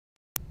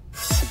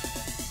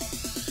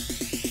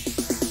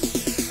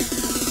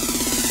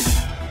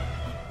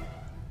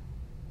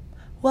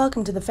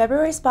Welcome to the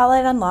February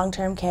Spotlight on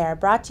Long-Term Care,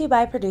 brought to you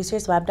by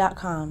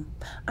ProducersWeb.com.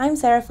 I'm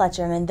Sarah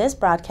Fletcher, and in this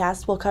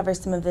broadcast, we'll cover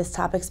some of this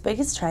topic's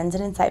biggest trends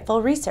and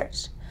insightful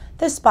research.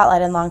 This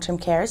Spotlight on Long-Term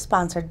Care is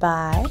sponsored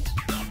by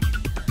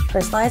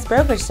Personalized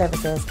Brokerage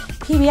Services.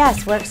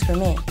 PBS works for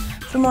me.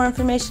 For more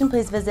information,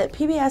 please visit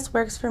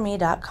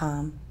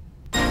pbsworksforme.com.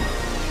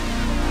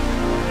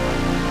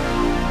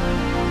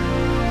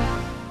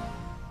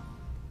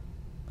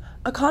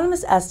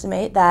 Economists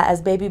estimate that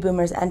as baby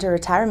boomers enter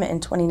retirement in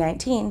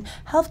 2019,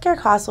 healthcare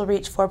costs will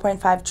reach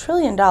 $4.5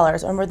 trillion,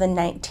 or more than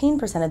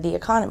 19% of the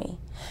economy.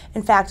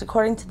 In fact,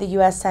 according to the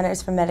U.S.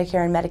 Centers for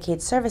Medicare and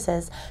Medicaid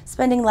Services,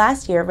 spending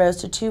last year rose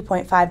to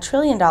 $2.5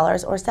 trillion, or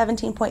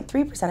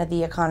 17.3% of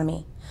the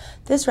economy.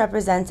 This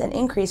represents an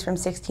increase from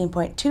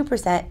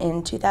 16.2%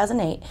 in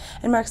 2008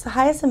 and marks the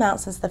highest amount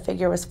since the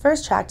figure was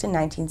first tracked in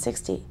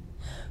 1960.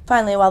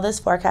 Finally, while this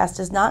forecast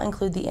does not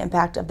include the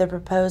impact of the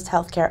proposed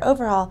healthcare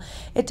overhaul,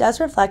 it does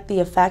reflect the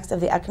effects of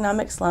the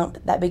economic slump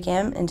that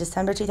began in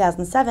December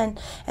 2007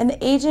 and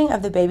the aging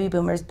of the baby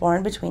boomers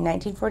born between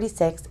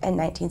 1946 and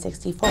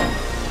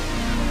 1964.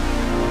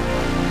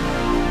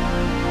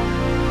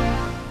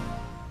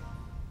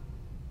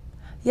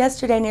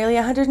 Yesterday, nearly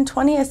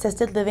 120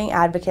 assisted living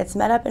advocates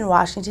met up in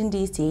Washington,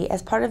 D.C.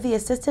 as part of the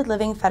Assisted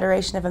Living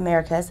Federation of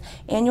America's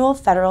annual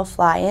Federal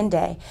Fly-In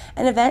Day,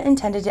 an event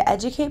intended to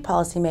educate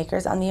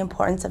policymakers on the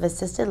importance of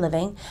assisted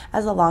living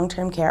as a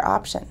long-term care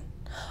option.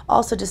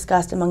 Also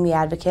discussed among the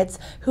advocates,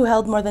 who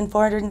held more than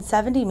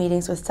 470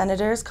 meetings with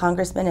senators,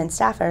 congressmen, and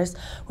staffers,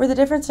 were the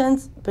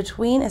differences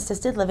between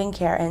assisted living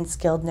care and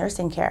skilled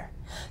nursing care.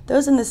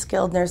 Those in the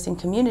skilled nursing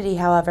community,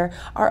 however,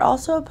 are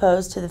also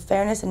opposed to the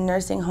Fairness in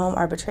Nursing Home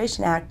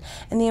Arbitration Act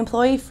and the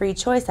Employee Free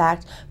Choice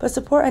Act, but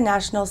support a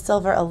national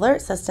Silver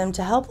Alert system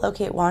to help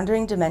locate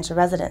wandering dementia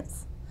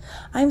residents.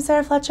 I'm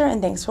Sarah Fletcher,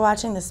 and thanks for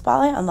watching the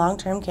Spotlight on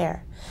Long-Term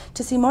Care.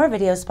 To see more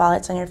video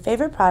spotlights on your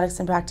favorite products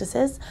and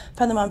practices,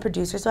 find them on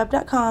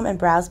ProducersWeb.com and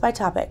browse by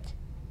topic.